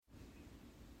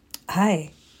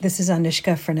Hi, this is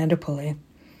Anushka Fernandopulle.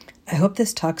 I hope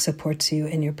this talk supports you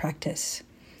in your practice.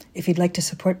 If you'd like to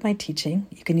support my teaching,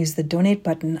 you can use the donate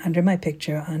button under my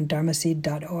picture on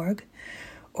dharmaseed.org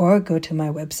or go to my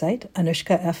website,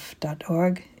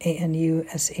 anushkaf.org,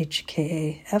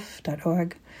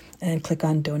 anushkaf.org, and click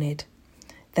on donate.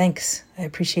 Thanks. I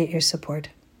appreciate your support.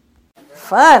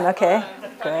 Fun. Okay.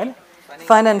 Good.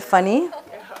 Fun and funny.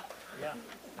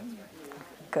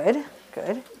 Good.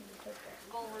 Good.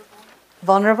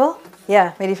 Vulnerable?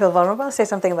 Yeah, made you feel vulnerable? Say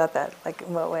something about that. Like,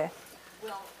 in what way?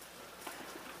 Well,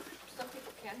 some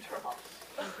people can draw.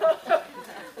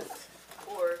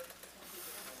 or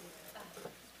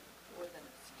with a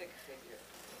stick figure.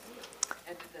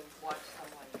 And to then watch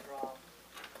someone draw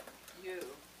you.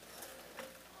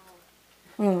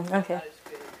 Okay. Not as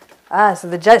good. So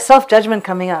the self-judgment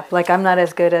coming up, like I'm not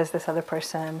as good as this other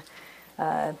person,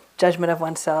 judgment of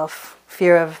oneself,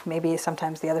 fear of maybe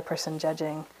sometimes the other person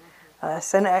judging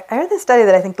us. And I heard this study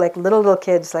that I think like little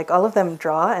kids, like all of them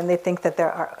draw and they think that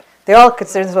they're all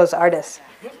considered themselves artists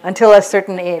until a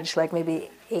certain age, like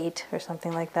maybe 8 or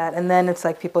something like that. And then it's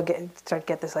like people start to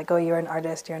get this like, oh, you're an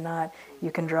artist, you're not, you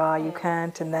can draw, you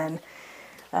can't. And then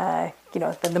then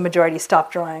the majority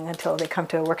stop drawing until they come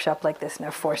to a workshop like this and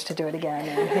are forced to do it again.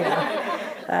 And,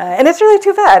 and it's really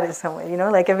too bad in some way,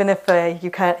 like even if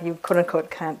you quote unquote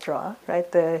can't draw, right?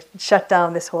 Shut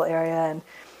down this whole area and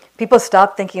people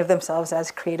stop thinking of themselves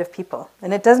as creative people.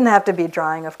 And it doesn't have to be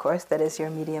drawing, of course, that is your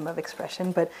medium of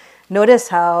expression, but notice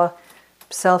how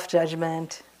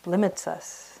self-judgment limits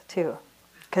us too.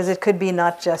 Because it could be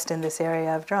not just in this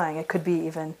area of drawing, it could be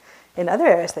even in other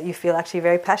areas that you feel actually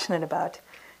very passionate about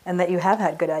and that you have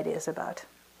had good ideas about.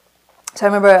 So I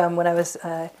remember when I was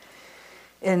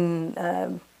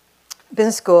in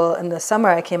business school in the summer,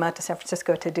 I came out to San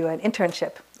Francisco to do an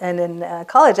internship. And in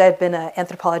college, I had been an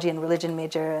anthropology and religion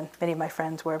major, and many of my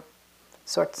friends were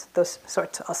those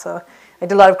sorts also. I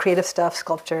did a lot of creative stuff,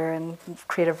 sculpture and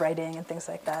creative writing and things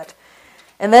like that.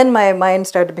 And then my mind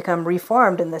started to become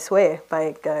reformed in this way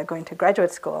by going to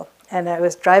graduate school. And I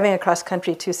was driving across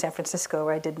country to San Francisco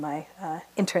where I did my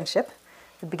internship,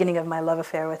 the beginning of my love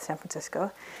affair with San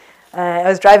Francisco. I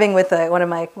was driving with one of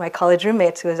my college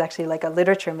roommates who was actually like a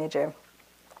literature major.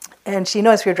 And she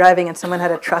noticed we were driving and someone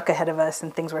had a truck ahead of us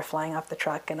and things were flying off the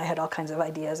truck and I had all kinds of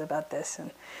ideas about this.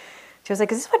 And she was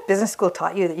like, is this what business school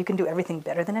taught you, that you can do everything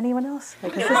better than anyone else?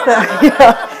 Like, is this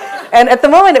And at the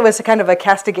moment it was a kind of a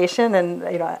castigation and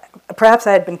perhaps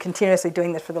I had been continuously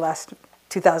doing this for the last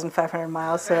 2,500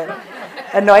 miles, so it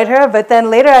annoyed her. But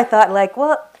then later I thought like,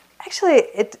 well, actually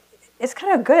it's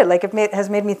kind of good. Like it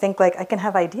has made me think like I can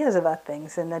have ideas about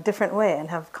things in a different way and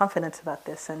have confidence about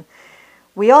this. And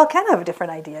we all can have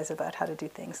different ideas about how to do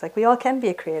things. Like we all can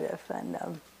be creative. And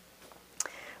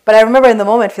but I remember in the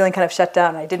moment feeling kind of shut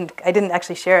down. I didn't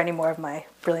actually share any more of my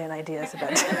brilliant ideas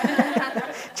about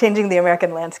changing the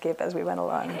American landscape as we went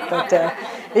along. But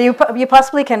you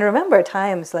possibly can remember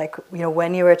times like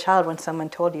when you were a child when someone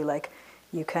told you like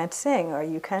you can't sing or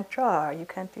you can't draw or you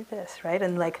can't do this, right?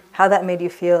 And like how that made you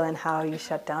feel and how you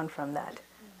shut down from that.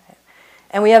 Right?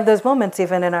 And we have those moments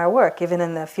even in our work, even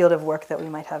in the field of work that we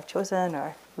might have chosen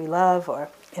or we love, or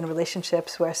in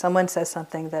relationships where someone says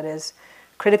something that is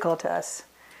critical to us.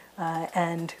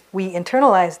 And we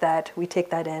internalize that, we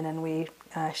take that in and we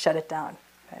shut it down.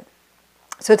 Right?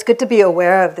 So it's good to be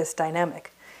aware of this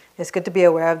dynamic. It's good to be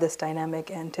aware of this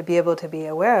dynamic and to be able to be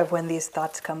aware of when these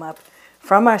thoughts come up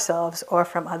from ourselves or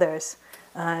from others,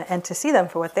 and to see them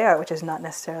for what they are, which is not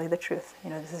necessarily the truth.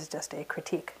 This is just a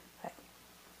critique. Right?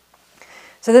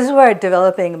 So this is where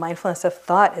developing mindfulness of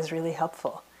thought is really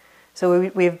helpful. So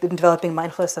we've been developing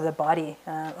mindfulness of the body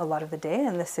a lot of the day,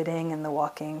 and the sitting and the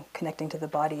walking, connecting to the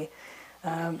body.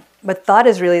 But thought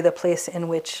is really the place in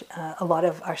which a lot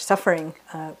of our suffering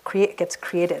gets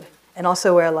created, and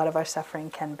also where a lot of our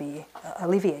suffering can be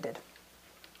alleviated.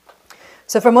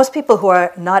 So for most people who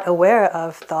are not aware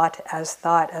of thought as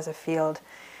a field,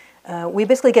 we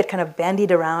basically get kind of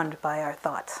bandied around by our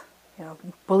thoughts,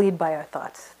 bullied by our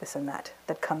thoughts, this and that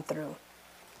come through.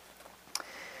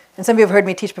 And some of you have heard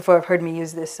me teach before, have heard me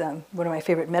use this, one of my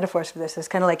favorite metaphors for this is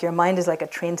kind of like your mind is like a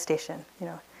train station,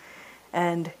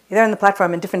 And you're there on the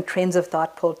platform and different trains of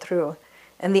thought pulled through.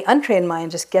 And the untrained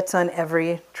mind just gets on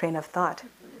every train of thought,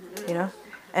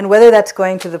 And whether that's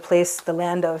going to the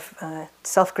land of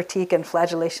self-critique and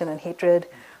flagellation and hatred,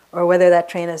 or whether that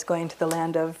train is going to the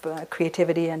land of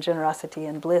creativity and generosity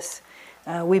and bliss,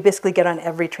 we basically get on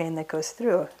every train that goes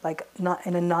through, like not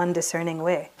in a non-discerning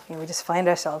way. We just find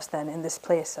ourselves then in this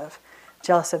place of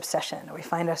jealous obsession, or we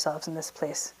find ourselves in this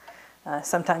place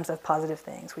sometimes of positive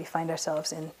things. We find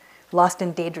ourselves lost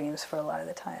in daydreams for a lot of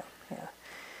the time.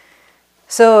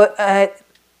 So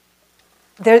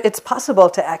it's possible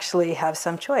to actually have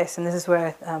some choice, and this is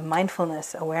where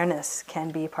mindfulness, awareness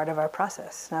can be part of our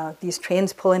process. Now, these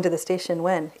trains pull into the station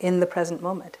when? In the present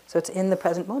moment. So it's in the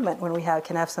present moment when we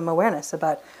can have some awareness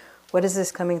about what is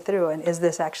this coming through, and is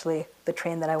this actually the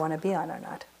train that I want to be on or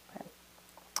not? Right?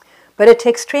 But it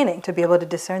takes training to be able to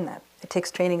discern that. It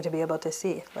takes training to be able to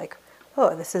see, like,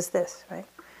 oh, this is this, right?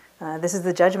 This is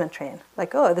the judgment train.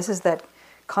 Like, oh, this is that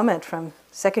comment from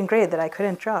second grade that I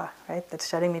couldn't draw, right? That's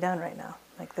shutting me down right now.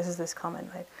 Like, this is this comment,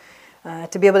 right?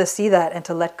 To be able to see that and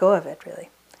to let go of it, really.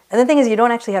 And the thing is, you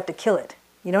don't actually have to kill it.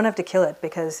 You don't have to kill it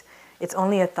because it's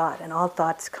only a thought, and all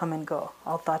thoughts come and go.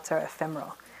 All thoughts are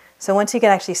ephemeral. So once you can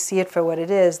actually see it for what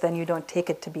it is, then you don't take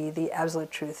it to be the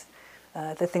absolute truth,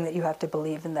 the thing that you have to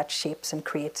believe, and that shapes and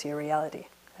creates your reality.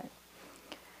 Right?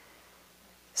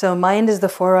 So mind is the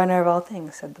forerunner of all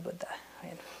things, said the Buddha.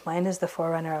 Right? Mind is the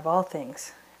forerunner of all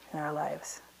things in our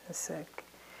lives. This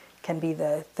can be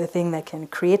the thing that can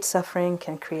create suffering,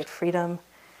 can create freedom.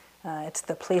 It's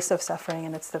the place of suffering,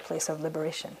 and it's the place of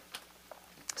liberation.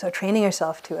 So training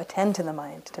yourself to attend to the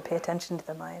mind, to pay attention to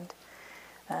the mind,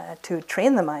 to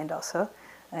train the mind also,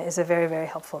 is a very, very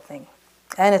helpful thing.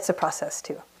 And it's a process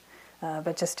too.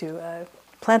 But just to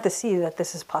plant the seed that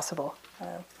this is possible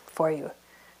for you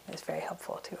is very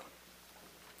helpful too.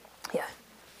 Yeah.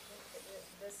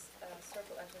 This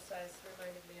circle exercise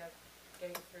reminded me of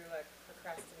getting through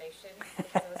procrastination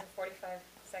because it was in 45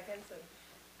 seconds and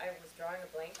I was drawing a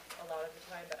blank a lot of the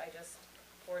time, but I just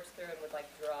forged through and would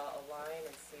draw a line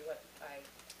and see what I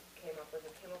came up with,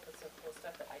 and came up with some cool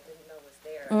stuff that I didn't know was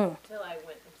there until I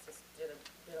went and just did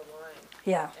a line.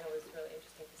 Yeah. And it was really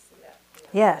interesting to see that.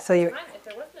 Yeah. So you. If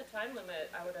there wasn't a time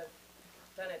limit, I would have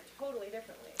done it totally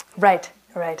differently. Right.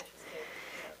 Right.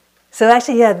 So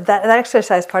actually, yeah, that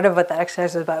exercise, part of what that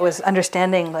exercise was about was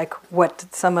understanding what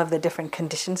some of the different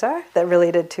conditions are that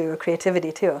related to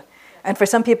creativity too. And for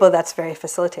some people, that's very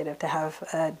facilitative to have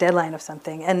a deadline of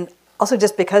something. And also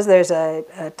just because there's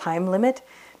a time limit,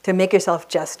 to make yourself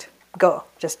just go,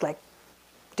 just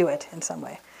do it in some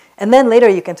way. And then later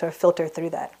you can sort of filter through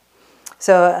that.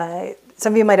 So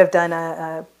some of you might have done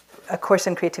a course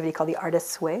in creativity called The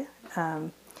Artist's Way.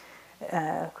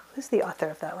 Who's the author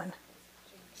of that one?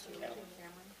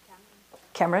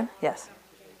 Cameron, yes.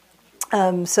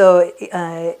 So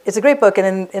it's a great book,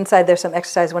 and inside there's some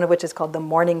exercise, one of which is called the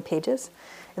morning pages.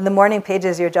 In the morning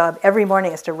pages, your job every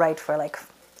morning is to write for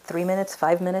 3 minutes,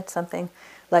 5 minutes, something.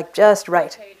 Just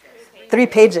write. 3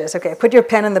 pages, okay. Put your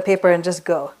pen in the paper and just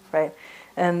go, right?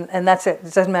 And that's it.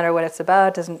 It doesn't matter what it's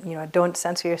about. Don't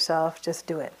censor yourself. Just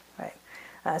do it, right?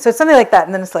 So it's something like that.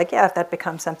 And then it's if that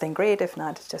becomes something great. If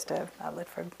not, it's just an outlet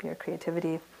for your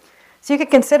creativity. So you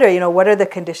could consider, what are the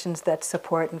conditions that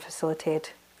support and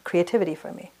facilitate creativity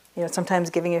for me? Sometimes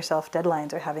giving yourself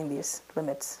deadlines or having these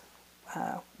limits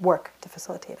work to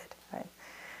facilitate it,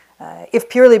 right? If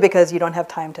purely because you don't have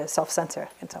time to self-censor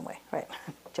in some way, right?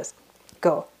 Just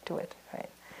go, do it,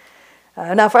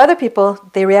 right? Now for other people,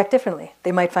 they react differently.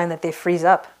 They might find that they freeze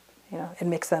up. It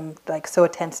makes them so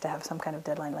tense to have some kind of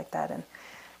deadline like that, and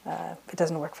it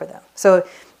doesn't work for them. So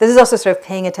this is also sort of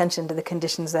paying attention to the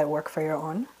conditions that work for your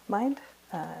own mind.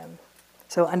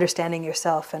 So understanding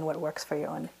yourself and what works for your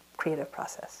own creative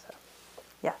process. So,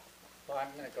 yeah. Well, I'm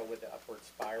going to go with the upward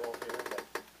spiral here,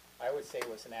 but I would say it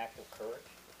was an act of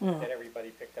courage that everybody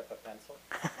picked up a pencil,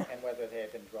 and whether they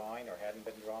had been drawing or hadn't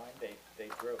been drawing, they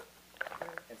drew.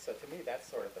 And so to me, that's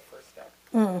sort of the first step.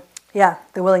 Yeah,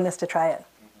 the willingness to try it.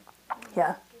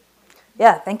 Yeah.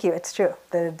 Yeah, thank you. It's true.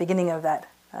 The beginning of that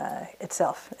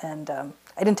itself. And I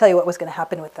didn't tell you what was going to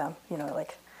happen with them.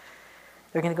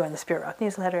 They're going to go in the Spirit Rock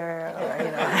newsletter, or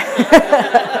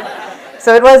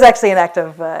So it was actually an act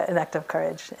of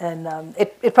courage, and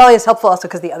it probably is helpful also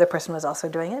because the other person was also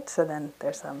doing it. So then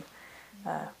there's some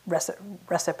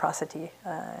reciprocity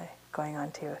going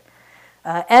on too,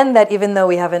 and that even though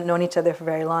we haven't known each other for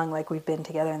very long, we've been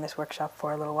together in this workshop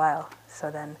for a little while.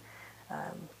 So then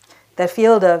that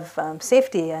field of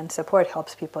safety and support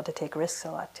helps people to take risks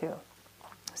a lot too.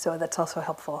 So that's also a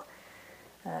helpful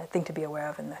thing to be aware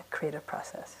of in the creative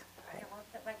process. Right? Yeah, well,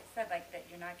 like I said, that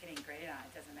you're not getting graded on,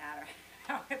 it doesn't matter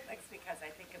how it looks, because I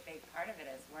think a big part of it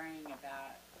is worrying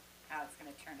about how it's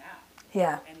going to turn out.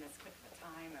 Yeah. In this quick of a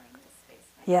time or in this space.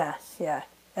 Yeah, yeah.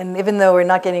 And even though we're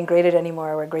not getting graded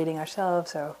anymore, we're grading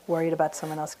ourselves or worried about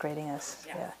someone else grading us.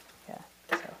 Yeah. Yeah.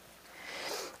 So.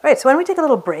 All right, so why don't we take a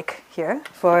little break here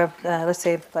for, let's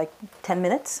say, 10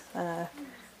 minutes,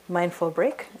 mindful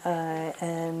break,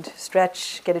 and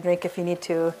stretch, get a drink if you need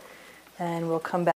to, and we'll come back.